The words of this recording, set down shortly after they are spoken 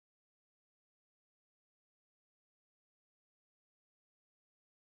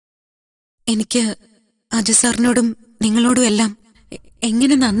എനിക്ക് അജയ് സാറിനോടും നിങ്ങളോടും എല്ലാം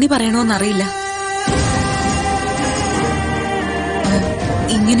എങ്ങനെ നന്ദി പറയണോന്നറിയില്ല.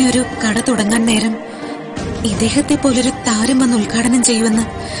 ഇങ്ങനെയൊരു കട തുടങ്ങാൻ നേരം ഇദ്ദേഹത്തെ പോലൊരു താരം വന്ന് ഉദ്ഘാടനം ചെയ്യുമെന്ന്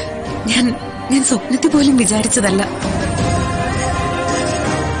ഞാൻ സ്വപ്നത്തിൽ പോലും വിചാരിച്ചതല്ല.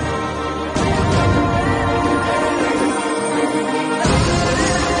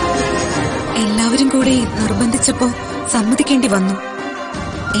 എല്ലാവരും കൂടി നിർബന്ധിച്ചപ്പോ സമ്മതിക്കേണ്ടി വന്നു.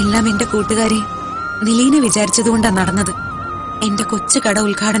 എല്ലാം എന്റെ കൂട്ടുകാരെ നിലീനെ വിചാരിച്ചതുകൊണ്ടാണ് നടന്നത്. എന്റെ കൊച്ചു കട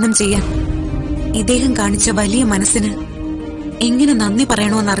ഉദ്ഘാടനം ചെയ്യാൻ ഇദ്ദേഹം കാണിച്ച വലിയ മനസ്സിന് എങ്ങനെ നന്ദി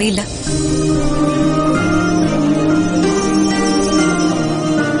പറയണോന്നറിയില്ല.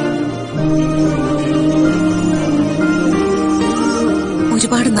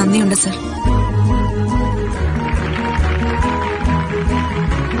 ഒരുപാട് നന്ദിയുണ്ട് sir.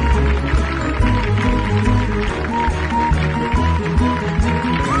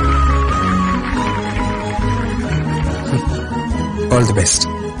 All the best.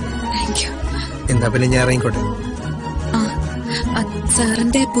 Thank you. എന്താ പിന്നെ ഞാൻ ഇറങ്ങിക്കോട്ടെ?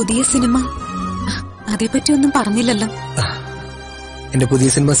 സാറിന്റെ പുതിയ സിനിമ അതേപ്പറ്റി ഒന്നും പറഞ്ഞില്ലല്ലോ. എന്റെ പുതിയ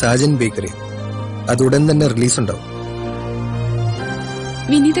സിനിമ സാജൻ ബേക്കറി, അത് ഉടൻ തന്നെ റിലീസ് ഉണ്ടാവും.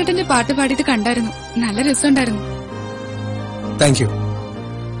 വിനീതേട്ടന്റെ പാട്ട് പാടിയത് കണ്ടായിരുന്നു, നല്ല രസമുണ്ടായിരുന്നു. Thank you.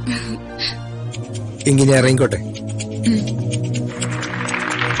 എങ്കിൽ ഞാൻ ഇറങ്ങിക്കോട്ടെ.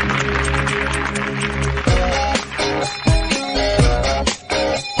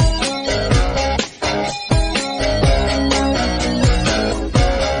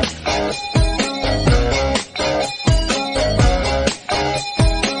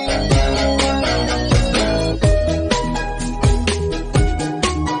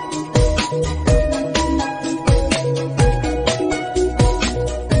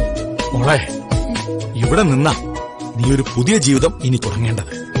 ഇവിടെ നിന്നാ നീ ഒരു പുതിയ ജീവിതം ഇനി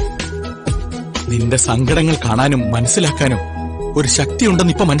തുടങ്ങേണ്ടത്. നിന്റെ സങ്കടങ്ങൾ കാണാനും മനസ്സിലാക്കാനും ഒരു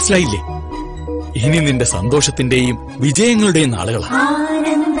ശക്തിയുണ്ടെന്ന് ഇപ്പൊ മനസ്സിലായില്ലേ? ഇനി നിന്റെ സന്തോഷത്തിന്റെയും വിജയങ്ങളുടെയും നാളുകളാണ്.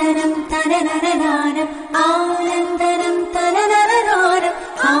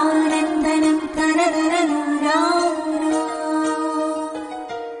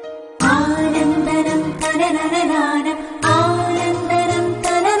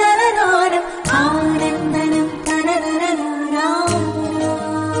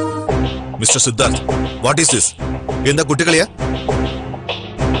 Mister Siddharth, what is this? എന്താ കുട്ടികളിയാ?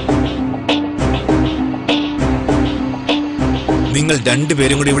 നിങ്ങൾ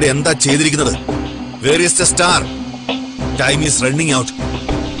രണ്ടുപേരും കൂടി ഇവിടെ എന്താ ചെയ്തിരിക്കുന്നത്? Where is the star? Time is running out.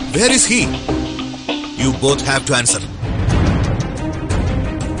 Where is he? You both have to answer.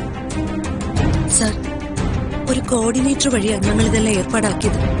 Sir, ഒരു കോർഡിനേറ്റർ വഴിയാണ് ഞങ്ങൾ ഇതെല്ലാം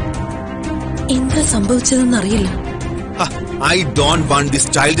ഏർപ്പാടാക്കിയത്. എന്താ സംഭവിച്ചതെന്നറിയില്ല. I don't want this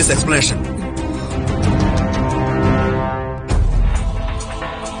childish explanation.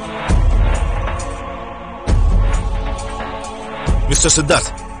 Mr. Siddharth,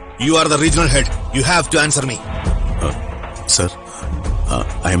 you are the regional head. You have to answer me. Sir,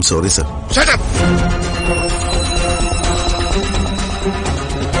 I am sorry, sir. Shut up!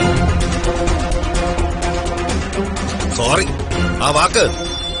 Sorry. ആ വാക്ക്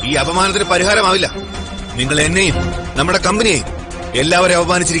ഈ അപമാനത്തിന് പരിഹാരമാവില്ല. നിങ്ങൾ എന്നെയും നമ്മുടെ കമ്പനിയെയും എല്ലാവരെയും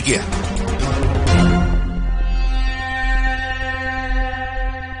അപമാനിച്ചിരിക്കുക.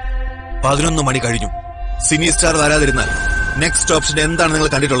 പതിനൊന്ന് മണി കഴിഞ്ഞു. സിനി സ്റ്റാർ വരാതിരുന്നാൽ നെക്സ്റ്റ് ഓപ്ഷൻ എന്താണ് നിങ്ങൾ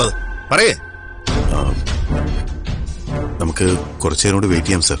കണ്ടിട്ടുള്ളത്? പറയേ. നമുക്ക് കുറച്ചേരം കൂടി വെയിറ്റ്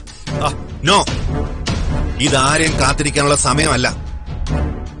ചെയ്യാം സർ. നോ, ഇതാരെയും കാത്തിരിക്കാനുള്ള സമയമല്ല.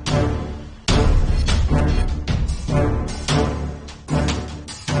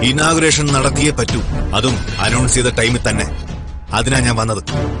 ഇനാഗുറേഷൻ നടത്തിയേ പറ്റൂ, അതും അനൗൺസ് ചെയ്ത ടൈമിൽ തന്നെ. അതിനാ ഞാൻ വന്നത്.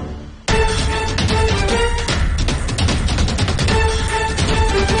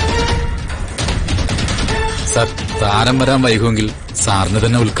 സർ, താരം വരാൻ വൈകുമെങ്കിൽ സാറിന്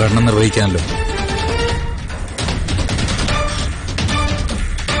തന്നെ ഉദ്ഘാടനം നിർവഹിക്കാമല്ലോ.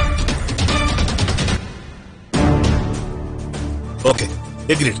 Okay,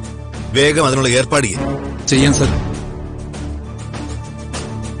 agreed. വേഗം അതിനുള്ള ഏർപ്പാട് ചെയ്യാം സർ.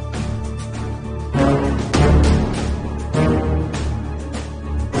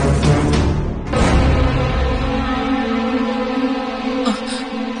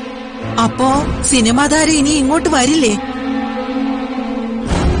 അപ്പോ സിനിമാതാരം ഇനി ഇങ്ങോട്ട് വരില്ലേ?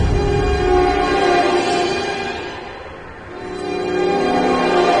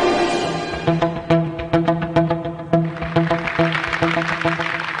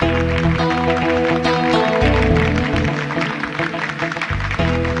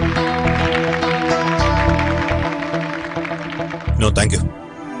 No, thank you.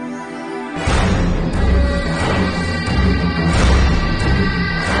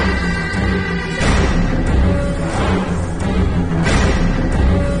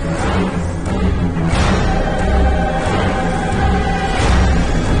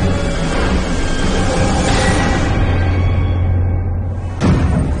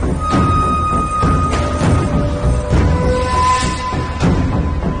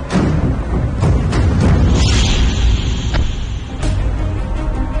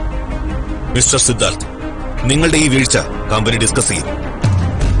 Mister Siddharth, നിങ്ങളുടെ ഈ വീഴ്ച കമ്പനി ഡിസ്കസ് ചെയ്യും.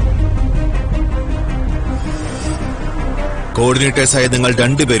 കോർഡിനേറ്റേഴ്സായ നിങ്ങൾ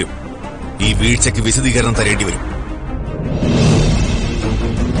രണ്ടുപേരും ഈ വീഴ്ചയ്ക്ക് വിശദീകരണം തരേണ്ടി വരും.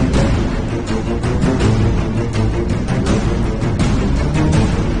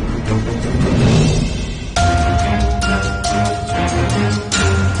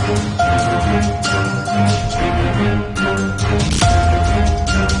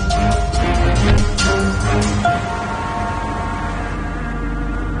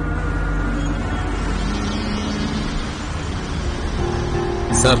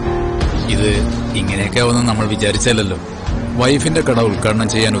 സർ, ഇത് ഇങ്ങനെയൊക്കെ ആവുമെന്ന് നമ്മൾ വിചാരിച്ചാലല്ലോ. വൈഫിന്റെ കട ഉദ്ഘാടനം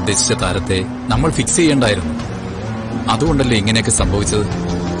ചെയ്യാൻ ഉദ്ദേശിച്ച താരത്തെ നമ്മൾ ഫിക്സ് ചെയ്യേണ്ടായിരുന്നു. അതുകൊണ്ടല്ലേ ഇങ്ങനെയൊക്കെ സംഭവിച്ചത്.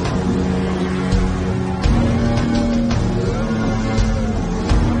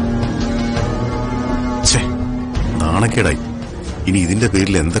 നാണക്കേടായി. ഇനി ഇതിന്റെ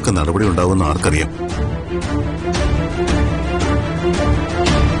പേരിൽ എന്തൊക്കെ നടപടി ഉണ്ടാവുമെന്ന് ആർക്കറിയാം.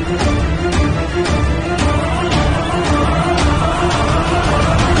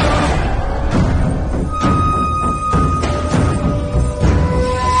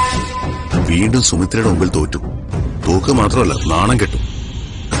 വീണ്ടും സുമിത്രയുടെ മുമ്പിൽ തോറ്റു. തോക്ക് മാത്രമല്ല, നാണം കെട്ടു.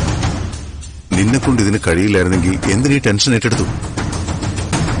 നിന്നെക്കൊണ്ട് ഇതിന് കഴിയില്ലായിരുന്നെങ്കിൽ എന്തിനീ ടെൻഷൻ ഏറ്റെടുത്തു?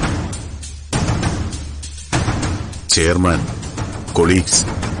 ചെയർമാൻ, കൊളീഗ്സ്,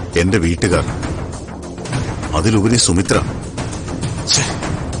 എന്റെ വീട്ടുകാർ, അതിലുപരി സുമിത്ര.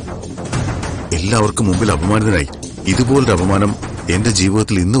 എല്ലാവർക്കും മുമ്പിൽ അപമാനിതനായി. ഇതുപോലൊരു അപമാനം എന്റെ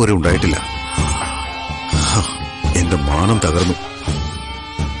ജീവിതത്തിൽ ഇന്നുവരെ ഉണ്ടായിട്ടില്ല. എന്റെ മാനം തകർന്നു.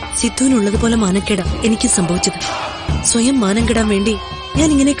 സിദ്ധുവിനുള്ളതുപോലെ മാനക്കേടാ എനിക്ക് സംഭവിച്ചത്. സ്വയം മാനം കെടാൻ വേണ്ടി ഞാൻ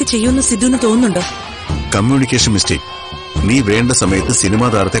ഇങ്ങനെയൊക്കെ ചെയ്യുമെന്ന് സിദ്ധുവിന് തോന്നുന്നുണ്ടോ? Communication mistake. നീ വേണ്ട സമയത്ത് സിനിമാ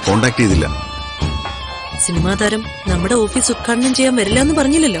താരത്തെ കോണ്ടാക്ട് ചെയ്തില്ല. സിനിമാ താരം നമ്മുടെ ഓഫീസ് ഉദ്ഘാടനം ചെയ്യാൻ വരില്ല എന്ന്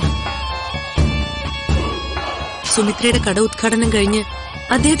പറഞ്ഞില്ലല്ലോ. സുമിത്രയുടെ കട ഉദ്ഘാടനം കഴിഞ്ഞ്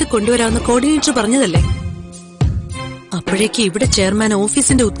അദ്ദേഹത്തെ കൊണ്ടുവരാമെന്ന് കോർഡിനേറ്റർ പറഞ്ഞതല്ലേ. അപ്പോഴേക്ക് ഇവിടെ ചെയർമാൻ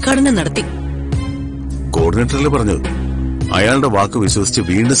ഓഫീസിന്റെ ഉദ്ഘാടനം നടത്തി. കോർഡിനേറ്ററിൽ പറഞ്ഞത് അയാളുടെ വാക്ക് വിശ്വസിച്ച്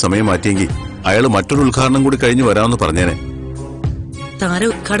വീണ്ടും സമയം മാറ്റിയെങ്കിൽ അയാൾ മറ്റൊരു ഉദ്ഘാടനം കൂടി കഴിഞ്ഞ് വരാമെന്ന് പറഞ്ഞേനെ. താര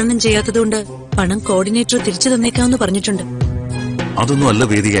ഉദ്ഘാടനം ചെയ്യാത്തതുകൊണ്ട് പണം കോർഡിനേറ്റർ തിരിച്ചു തന്നേക്കാമെന്ന് പറഞ്ഞിട്ടുണ്ട്. അതൊന്നും അല്ല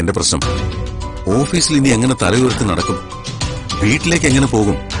വേദിക എന്റെ പ്രശ്നം. ഓഫീസിൽ ഇനി എങ്ങനെ തലയുയർത്തി നടക്കും? വീട്ടിലേക്ക് എങ്ങനെ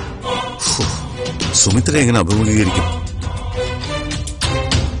പോകും? സുമിത്ര എങ്ങനെ അഭിമുഖീകരിക്കും?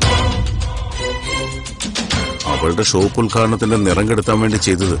 അവളുടെ ഷോപ്പ് ഉദ്ഘാടനത്തിന്റെ നിറം കെടുത്താൻ വേണ്ടി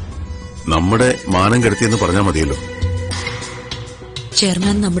ചെയ്തത് നമ്മുടെ മാനം കെടുത്തിയെന്ന് പറഞ്ഞാൽ മതിയല്ലോ.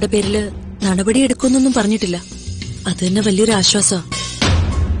 ചെയർമാൻ നമ്മുടെ പേരില് നടപടിയെടുക്കുമെന്നൊന്നും പറഞ്ഞിട്ടില്ല. അത് തന്നെ വലിയൊരു ആശ്വാസമാണ്.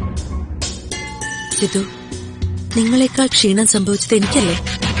 സിധു, നിങ്ങളെക്കാൾ ക്ഷീണം സംഭവിച്ചത് എനിക്കല്ലേ?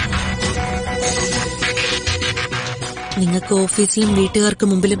 നിങ്ങൾക്ക് ഓഫീസിലും വീട്ടുകാർക്ക്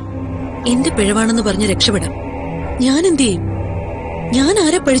മുമ്പിലും എന്റെ പിഴവാണെന്ന് പറഞ്ഞ് രക്ഷപ്പെടാം. ഞാൻ എന്ത് ചെയ്യും? ഞാൻ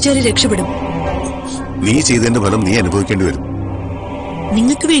ആരെ പഴിച്ചാലും രക്ഷപ്പെടും. നീ ചെയ്തതിന്റെ ഫലം നീ അനുഭവിക്കേണ്ടി വരും.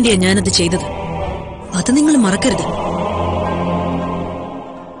 നിങ്ങൾക്ക് വേണ്ടിയാ ഞാനത് ചെയ്തത്. അത് നിങ്ങൾ മറക്കരുത്.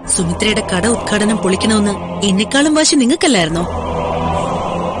 സുമിത്രയുടെ കട ഉദ്ഘാടനം പൊളിക്കണമെന്ന് എന്നെക്കാളും വാശി നിങ്ങൾക്കല്ലായിരുന്നോ?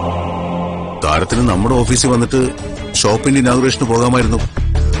 താരത്തിന് നമ്മുടെ ഓഫീസിൽ വന്നിട്ട് ഷോപ്പിന്റെ ഇനാഗുറേഷന് പോകാമായിരുന്നു.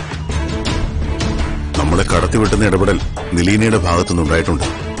 നമ്മളെ കടത്തിവിട്ടുന്ന ഇടപെടൽ നിലീനയുടെ ഭാഗത്തുനിന്നുണ്ടായിട്ടുണ്ട്.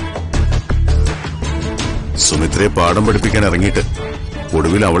 സുമിത്രയെ പാഠം പഠിപ്പിക്കാൻ ഇറങ്ങിയിട്ട്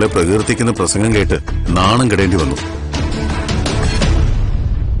ഒടുവിൽ അവളെ പ്രകീർത്തിക്കുന്ന പ്രസംഗം കേട്ട് നാണം കെടേണ്ടി വന്നു.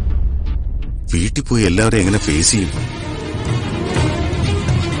 വീട്ടിൽ പോയി എല്ലാവരെയും എങ്ങനെ ഫേസ് ചെയ്യും?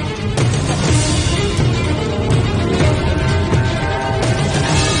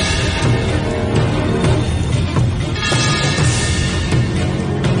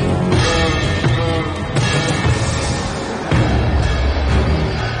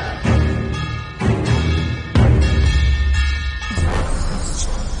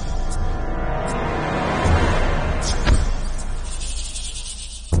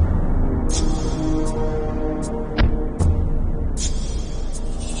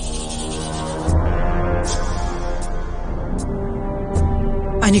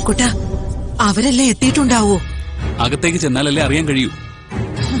 അനിക്കുട്ട, അവരെല്ലാം എത്തിയിട്ടുണ്ടാവോ? അകത്തേക്ക് ചെന്നാലല്ലേ അറിയാൻ കഴിയൂ.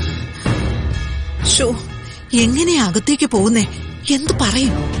 ഷോ, എങ്ങനെയാ അകത്തേക്ക് പോകുന്നേ? എന്തു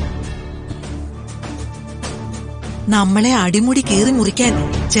പറയും? നമ്മളെ അടിമുടി കീറി മുറിക്കാൻ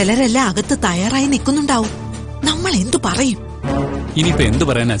ചിലരെല്ലാം അകത്ത് തയ്യാറായി നിൽക്കുന്നുണ്ടാവും. നമ്മൾ എന്തു പറയും? ഇനിയിപ്പോ എന്ത്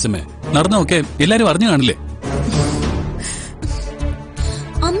പറയാൻ അച്ഛമ്മേ? നടന്നൊക്കെ എല്ലാരും അറിഞ്ഞു കാണില്ലേ?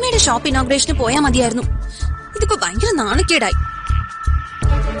 അമ്മയുടെ ഷോപ്പ് ഇനോഗ്രേഷന് പോയാ മതിയായിരുന്നു. ഇതിപ്പോ ഭയങ്കര നാണക്കേടായി.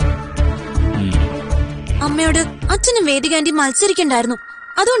 അമ്മയോട് അച്ഛനും വേദികാന്റി മത്സരിക്കണ്ടായിരുന്നു.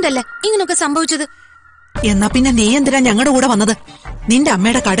 അതുകൊണ്ടല്ലേ ഇങ്ങനൊക്കെ സംഭവിച്ചത്. എന്നാ പിന്നെ നീ എന്തിനാ ഞങ്ങളുടെ കൂടെ വന്നത്? നിന്റെ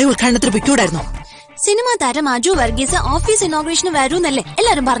അമ്മയുടെ കട ഉദ്ഘാടനത്തിന് പൊയ്ക്കൂടായിരുന്നു? സിനിമാ താരം അജു വർഗീസ് ഓഫീസ് ഇനോഗ്രേഷന് വരൂന്നല്ലേ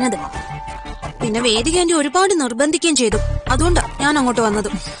എല്ലാരും പറഞ്ഞത്. പിന്നെ വേദിക എന്നെ ഒരുപാട് നിർബന്ധിക്കുകയും ചെയ്തു. അതുകൊണ്ടാ ഞാൻ അങ്ങോട്ട് വന്നത്.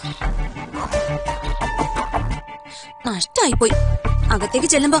 നഷ്ടായിപ്പോയി. അകത്തേക്ക്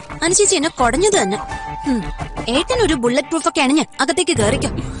ചെല്ലുമ്പോ അനുചേച്ചി എന്നെ കൊടഞ്ഞത് തന്നെ. ഏട്ടനൊരു ബുള്ളറ്റ് പ്രൂഫ് ഒക്കെ അണിഞ്ഞ് അകത്തേക്ക്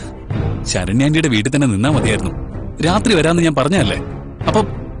കേറിക്കോ. ശരണ്യാന്റിയുടെ വീട്ടിൽ തന്നെ നിന്നാ മതിയായിരുന്നു. രാത്രി വരാന്ന് ഞാൻ പറഞ്ഞല്ലേ. അപ്പൊ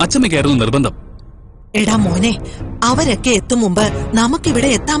അച്ഛമ്മയ്ക്കായിരുന്നു നിർബന്ധം. എടാ മോനെ, അവരൊക്കെ എത്തും മുമ്പ് നമുക്കിവിടെ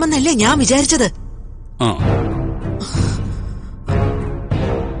എത്താമെന്നല്ലേ ഞാൻ വിചാരിച്ചത്.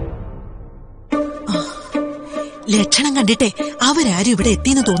 ലക്ഷണം കണ്ടിട്ടേ അവരാരും ഇവിടെ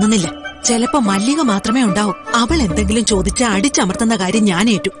എത്തിയെന്ന് തോന്നുന്നില്ല. ചിലപ്പോ മല്ലിക മാത്രമേ ഉണ്ടാവും. അവൾ എന്തെങ്കിലും ചോദിച്ച് അടിച്ചമർത്തുന്ന കാര്യം ഞാൻ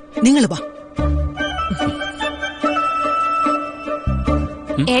ഏറ്റു. നിങ്ങൾ വാ.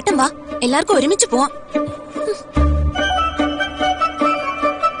 ഏട്ടൻ വാ, എല്ലാവർക്കും ഒരുമിച്ച് പോവാം.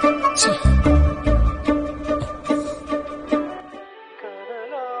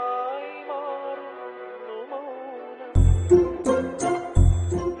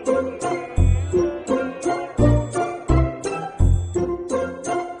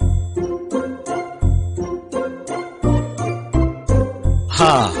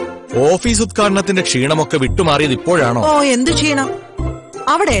 ഓഫീസ് ഉദ്ഘാടനത്തിന്റെ ക്ഷീണമൊക്കെ വിട്ടുമാറിയത് ഇപ്പോഴാണോ? ഓ, എന്ത് ക്ഷീണം?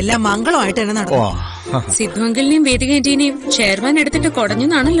 അവിടെ എല്ലാം മംഗളമായിട്ട് തന്നെ നടന്നു. സിദ്ധു അങ്കിളിനെയും വേദിക ആന്റിനെയും ചെയർമാൻ എടുത്തിട്ട്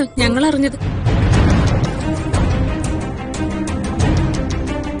കൊടഞ്ഞെന്നാണല്ലോ ഞങ്ങൾ അറിഞ്ഞത്.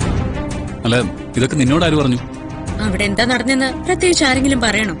 അല്ല, ഇതൊക്കെ നിന്നോട് ആര് പറഞ്ഞു? അവിടെ എന്താ നടന്നെന്ന് പ്രത്യേകിച്ച് ആരെങ്കിലും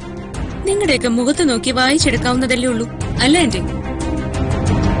പറയണം? നിങ്ങളുടെയൊക്കെ മുഖത്ത് നോക്കി വായിച്ചെടുക്കാവുന്നതല്ലേ ഉള്ളൂ, അല്ല ആന്റി?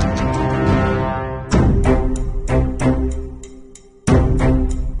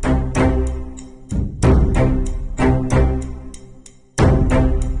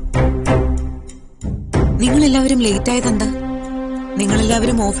 നിങ്ങളെല്ലാവരും ലേറ്റ് ആയതെന്താ?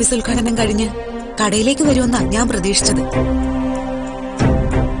 നിങ്ങളെല്ലാവരും ഓഫീസ് ഉദ്ഘാടനം കഴിഞ്ഞ് കടയിലേക്ക് വരുമെന്നാ ഞാൻ പ്രതീക്ഷിച്ചത്.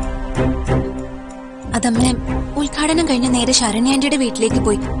 അതമ്മ, ഉദ്ഘാടനം കഴിഞ്ഞ നേരെ ശരണ്യാന്റിയുടെ വീട്ടിലേക്ക്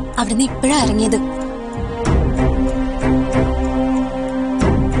പോയി. അവിടുന്ന് ഇപ്പോഴാ ഇറങ്ങിയത്.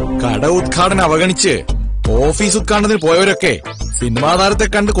 കട ഉദ്ഘാടനം അവഗണിച്ച് ഓഫീസ് ഉദ്ഘാടനത്തിന് പോയവരൊക്കെ സിനിമാ താരത്തെ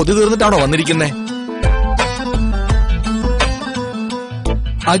കണ്ട് കൊതി തീർന്നിട്ടാണോ വന്നിരിക്കുന്നേ?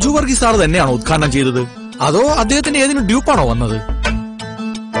 അജു വർഗീസ് സാർ തന്നെയാണോ ഉദ്ഘാടനം ചെയ്തത്? അതോ അദ്ദേഹത്തിന്റെ ഏതിനും ഡ്യൂപ്പാണോ വന്നത്?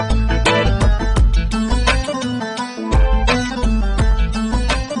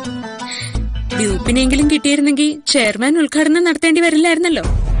 ഡ്യൂപ്പിനെങ്കിലും കിട്ടിയിരുന്നെങ്കിൽ ചെയർമാൻ ഉദ്ഘാടനം നടത്തേണ്ടി വരില്ലായിരുന്നല്ലോ.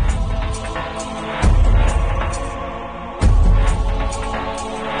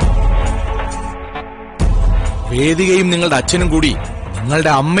 വേദികയും നിങ്ങളുടെ അച്ഛനും കൂടി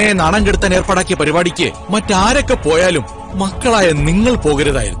നിങ്ങളുടെ അമ്മയെ നാണം കെടുത്താൻ ഏർപ്പാടാക്കിയ പരിപാടിക്ക് മറ്റാരൊക്കെ പോയാലും മക്കളായ നിങ്ങൾ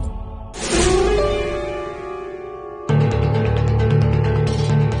പോകരുതായിരുന്നു.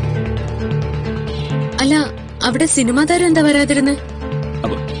 അല്ല, അവിടെ സിനിമാ താരം എന്താ വരാതിരുന്ന്?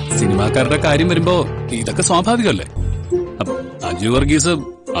 സിനിമാക്കാരുടെ കാര്യം വരുമ്പോ ഇതൊക്കെ സ്വാഭാവികമല്ലേ. അജു വർഗീസ്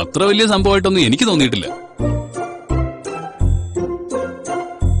അത്ര വലിയ സംഭവമായിട്ടൊന്നും എനിക്ക് തോന്നിയിട്ടില്ല.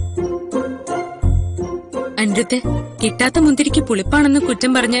 അൻഡത്തെ കിട്ടാത്ത മുന്തിരിക്ക് പുളിപ്പാണെന്ന്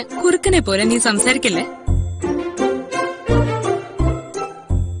കുറ്റം പറഞ്ഞ് കുറുക്കനെ പോലെ നീ സംസാരിക്കല്ലേ.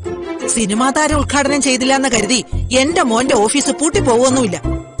 സിനിമാ താരം ഉദ്ഘാടനം ചെയ്തില്ല എന്ന് കരുതി എന്റെ മോന്റെ ഓഫീസ് പൂട്ടിപ്പോവൊന്നുമില്ല.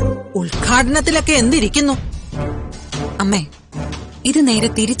 ഉദ്ഘാടനത്തിലൊക്കെ എന്തിരിക്കുന്നു? അമ്മേ, ഇത് നേരെ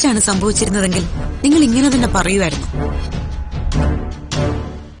തിരിച്ചാണ് സംഭവിച്ചിരുന്നതെങ്കിൽ നിങ്ങൾ ഇങ്ങനെ തന്നെ പറയുമായിരുന്നു.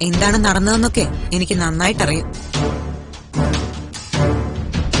 എന്താണ് നടന്നതെന്നൊക്കെ എനിക്ക് നന്നായിട്ടറിയാം.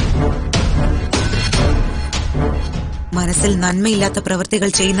 മനസ്സിൽ നന്മയില്ലാത്ത പ്രവൃത്തികൾ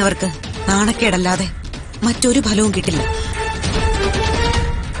ചെയ്യുന്നവർക്ക് നാണക്കേടല്ലാതെ മറ്റൊരു ഫലവും കിട്ടില്ല.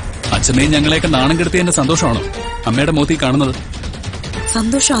 അച്ഛനെയും ഞങ്ങളെയൊക്കെ നാണം കെടുത്തിയതിന്റെ സന്തോഷമാണോ അമ്മയുടെ മുഖത്തിൽ കാണുന്നത്?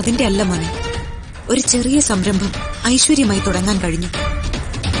 സന്തോഷം അതിന്റെ അല്ല മോനെ. ഒരു ചെറിയ സംരംഭം ഐശ്വര്യമായി തുടങ്ങാൻ കഴിഞ്ഞു.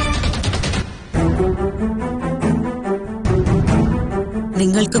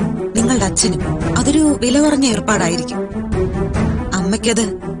 നിങ്ങൾക്കും നിങ്ങളുടെ അച്ഛനും അതൊരു വില കുറഞ്ഞ ഏർപ്പാടായിരിക്കും. അമ്മയ്ക്കത്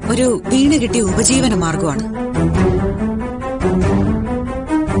ഒരു വീണ് കിട്ടിയ ഉപജീവന മാർഗമാണ്.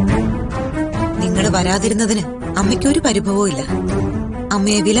 നിങ്ങൾ വരാതിരുന്നതിന് അമ്മയ്ക്കൊരു പരിഭവവും ഇല്ല.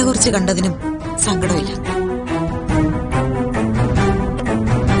 അമ്മയെ വില കുറച്ച് കണ്ടതിനും സങ്കടമില്ല.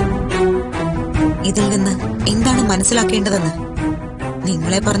 ഇതിൽ നിന്ന് എന്താണ് മനസ്സിലാക്കേണ്ടതെന്ന്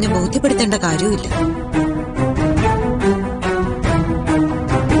നിങ്ങളെ പറഞ്ഞ് ബോധ്യപ്പെടുത്തേണ്ട കാര്യവുമില്ല.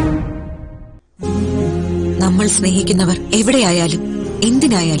 നമ്മൾ സ്നേഹിക്കുന്നവർ എവിടെയായാലും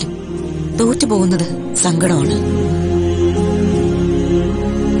എന്തിനായാലും തോറ്റുപോകുന്നത് സങ്കടമാണ്.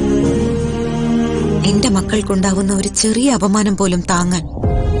 എന്റെ മക്കൾക്കുണ്ടാവുന്ന ഒരു ചെറിയ അപമാനം പോലും താങ്ങാൻ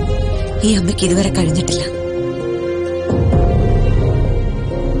ഈ അമ്മയ്ക്ക് ഇതുവരെ കഴിഞ്ഞിട്ടില്ല.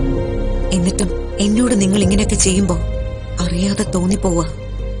 എന്നിട്ടും എന്നോട് നിങ്ങൾ ഇങ്ങനെയൊക്കെ ചെയ്യുമ്പോ അറിയാതെ തോന്നിപ്പോവാ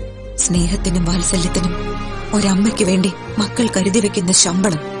സ്നേഹത്തിനും വാത്സല്യത്തിനും ഒരമ്മയ്ക്ക് വേണ്ടി മക്കൾ കരുതി വെക്കുന്ന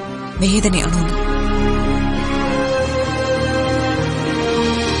ശമ്പളം വേദനയാണോ?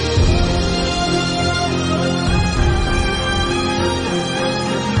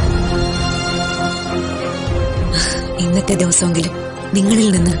 ഇന്നത്തെ ദിവസമെങ്കിലും നിങ്ങളിൽ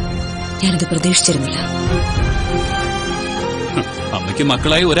നിന്ന് ഞാനത് പ്രതീക്ഷിച്ചിരുന്നില്ല. അമ്മയ്ക്ക്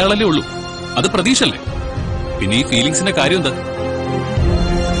മക്കളായി ഒരാളല്ലേ ഉള്ളൂ, അത് പ്രതീക്ഷല്ലേ? പിന്നെ ഈ ഫീലിംഗ്സിന്റെ കാര്യം എന്താ?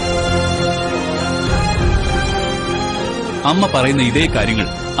 അമ്മ പറയുന്ന ഇതേ കാര്യങ്ങൾ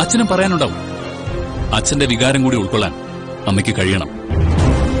അച്ഛനും പറയാനുണ്ടാവും. അച്ഛന്റെ വികാരം കൂടി ഉൾക്കൊള്ളാൻ അമ്മയ്ക്ക് കഴിയണം.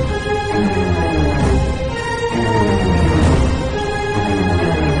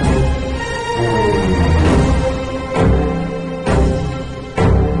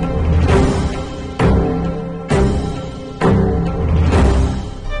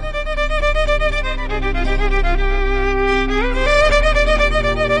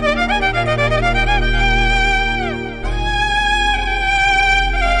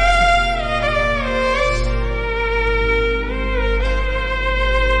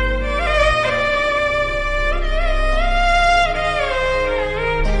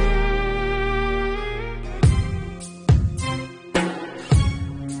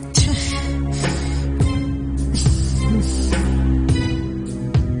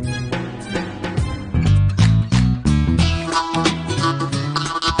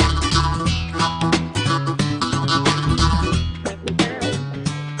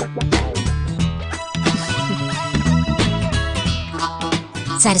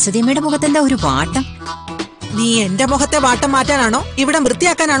 സരസ്വതിയമ്മയുടെ മുഖത്തെന്താ ഒരു വാട്ടം? നീ എന്റെ മുഖത്തെ വാട്ടം മാറ്റാനാണോ ഇവിടെ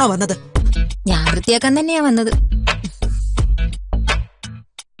വൃത്തിയാക്കാനാണോ വന്നത്? ഞാൻ വൃത്തിയാക്കാൻ തന്നെയാ വന്നത്.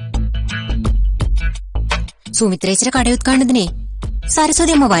 സുമിത്രേച്ചിയുടെ കടയുത്കാണ്ടതിനെ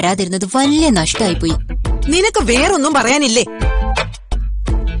സരസ്വതി അമ്മ വരാതിരുന്നത് വലിയ നഷ്ടമായിപ്പോയി. നിനക്ക് വേറൊന്നും പറയാനില്ലേ?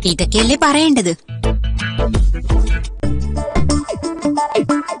 ഇതൊക്കെയല്ലേ പറയേണ്ടത്.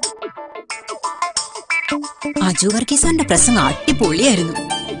 അജു വർഗീസാറിന്റെ പ്രസംഗം അടിപൊളിയായിരുന്നു.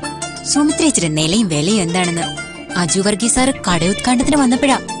 സുമിത്രേച്ചിയുടെ നിലയും വിലയും എന്താണെന്ന് അജു വർഗീസാർ കടയുത്കാണ്ടത്തിന്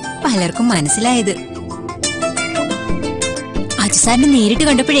വന്നപ്പോഴാ പലർക്കും മനസ്സിലായത്. അജു സാറിനെ നേരിട്ട്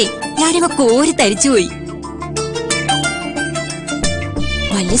കണ്ടപ്പോഴേ ഞാനിവ കോരി തരിച്ചുപോയി.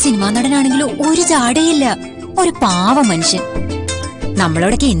 വലിയ സിനിമാ നടനാണെങ്കിലും ഒരു ജാടയില്ല, ഒരു പാവ മനുഷ്യൻ.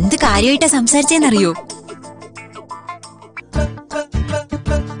 നമ്മളോടൊക്കെ എന്ത് കാര്യമായിട്ടാ സംസാരിച്ചെന്നറിയോ?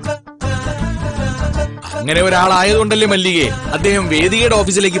 അങ്ങനെ ഒരാളായതുകൊണ്ടല്ലേ മല്ലികയെ അദ്ദേഹം വേദികയുടെ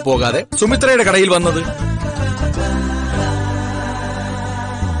ഓഫീസിലേക്ക് പോകാതെ സുമിത്രയുടെ കടയിൽ വന്നത്.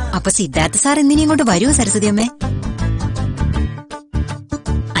 അപ്പൊ സിദ്ധാർത്ഥ സാർ എന്തിനും ഇങ്ങോട്ട് വരുമോ സരസ്വതി അമ്മേ?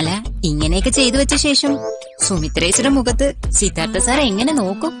 അല്ല, ഇങ്ങനെയൊക്കെ ചെയ്തു വെച്ച ശേഷം സുമിത്രേശ്വരുടെ മുഖത്ത് സിദ്ധാർത്ഥ സാർ എങ്ങനെ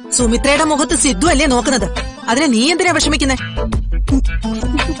നോക്കും? സുമിത്രയുടെ മുഖത്ത് സിദ്ധു അല്ലേ നോക്കുന്നത്? അതിന് നീ എന്തിനാ വിഷമിക്കുന്നെ?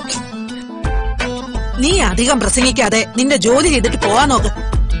 നീ അധികം പ്രസംഗിക്കാതെ നിന്റെ ജോലി ചെയ്തിട്ട് പോവാൻ നോക്ക്.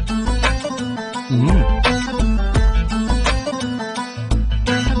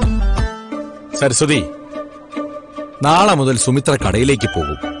 സരസ്വതി, നാളെ മുതൽ സുമിത്ര കടയിലേക്ക്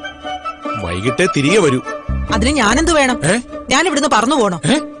പോകും. വൈകിട്ടേ തിരികെ വരൂ. അതിന് ഞാനെന്ത് വേണം? ഞാൻ ഇവിടുന്ന് പറന്നു പോണോ?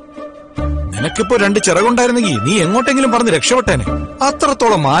 നിനക്കിപ്പോ 2 ചിറകുണ്ടായിരുന്നെങ്കിൽ നീ എങ്ങോട്ടെങ്കിലും പറഞ്ഞ് രക്ഷപ്പെട്ടേനെ.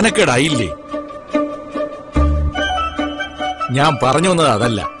 അത്രത്തോളം മാനക്കേടായില്ലേ? ഞാൻ പറഞ്ഞു വന്നത്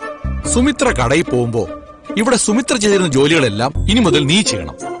അതല്ല. സുമിത്ര കടയിൽ പോകുമ്പോ ഇവിടെ സുമിത്ര ചെയ്തിരുന്ന ജോലികളെല്ലാം ഇനി മുതൽ നീ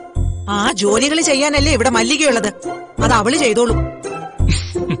ചെയ്യണം. ആ ജോലികൾ ചെയ്യാനല്ലേ ഇവിടെ മല്ലികയുള്ളത്, അത് അവള് ചെയ്തോളൂ.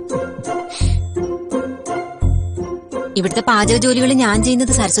 ഇവിടുത്തെ പാചക ജോലികൾ ഞാൻ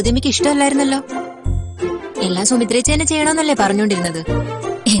ചെയ്യുന്നത് സരസ്വതിയമ്മയ്ക്ക് ഇഷ്ടമല്ലായിരുന്നല്ലോ. എല്ലാം സുമിത്രേച്ചി തന്നെ ചെയ്യണമെന്നല്ലേ പറഞ്ഞോണ്ടിരുന്നത്.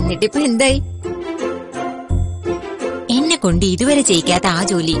 എന്നിട്ടിപ്പോ എന്തായി? എന്നെ കൊണ്ട് ഇതുവരെ ചെയ്യിക്കാത്ത ആ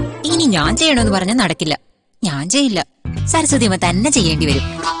ജോലി ഇനി ഞാൻ ചെയ്യണമെന്ന് പറഞ്ഞാൽ നടക്കില്ല. ഞാൻ ചെയ്യില്ല, സരസ്വതിയമ്മ തന്നെ ചെയ്യേണ്ടി വരും.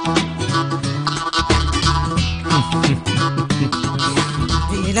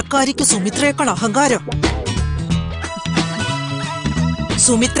 വേലക്കാരിക്ക് സുമിത്രയേക്കാൾ അഹങ്കാരം.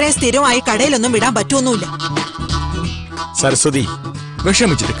 സുമിത്രയെ സ്ഥിരമായി കടയിലൊന്നും വിടാൻ പറ്റുമൊന്നുമില്ല. സരസ്വതി,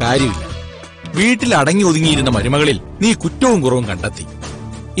 വിഷമിച്ചിട്ട് കാര്യമില്ല. വീട്ടിൽ അടങ്ങി ഒതുങ്ങിയിരുന്ന മരുമകളിൽ നീ കുറ്റവും കുറവും കണ്ടെത്തി.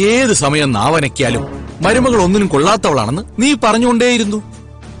 ഏത് സമയം നാവനക്കിയാലും മരുമകൾ ഒന്നിനും കൊള്ളാത്തവളാണെന്ന് നീ പറഞ്ഞുകൊണ്ടേയിരുന്നു.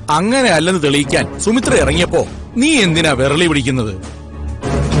 അങ്ങനെ അല്ലെന്ന് തെളിയിക്കാൻ സുമിത്ര ഇറങ്ങിയപ്പോ നീ എന്തിനാ വിരളി പിടിക്കുന്നത്?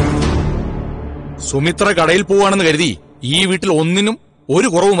 സുമിത്ര കടയിൽ പോവാണെന്ന് കരുതി ഈ വീട്ടിൽ ഒന്നിനും ഒരു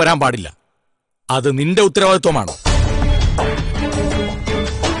കുറവും വരാൻ പാടില്ല. അത് നിന്റെ ഉത്തരവാദിത്വമാണ്.